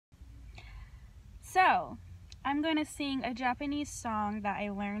So, I'm going to sing a Japanese song that I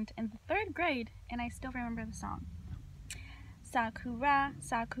learned in the 3rd grade, and I still remember the song. Sakura,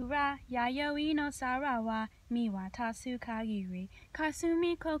 sakura, yayoi no sara wa miwatasu kagiri,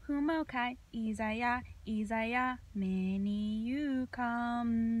 kasumi kokumo kai, izaya, izaya, many you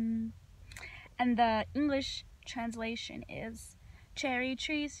come. And the English translation is, cherry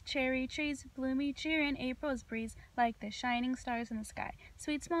trees, bloom each year in April's breeze, like the shining stars in the sky.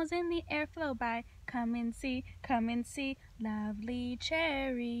 Sweet smells in the air flow by, come and see, lovely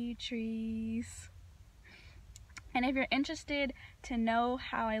cherry trees. And if you're interested to know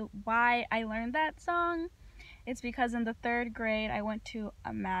why I learned that song, it's because in the 3rd grade I went to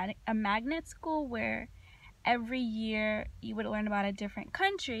a magnet school where every year you would learn about a different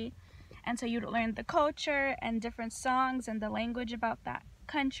country, and so you'd learn the culture and different songs and the language about that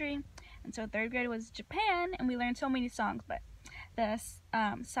country. And so 3rd grade was Japan, and we learned so many songs, but the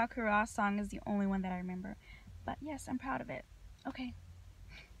Sakura song is the only one that I remember. But yes, I'm proud of it. Okay.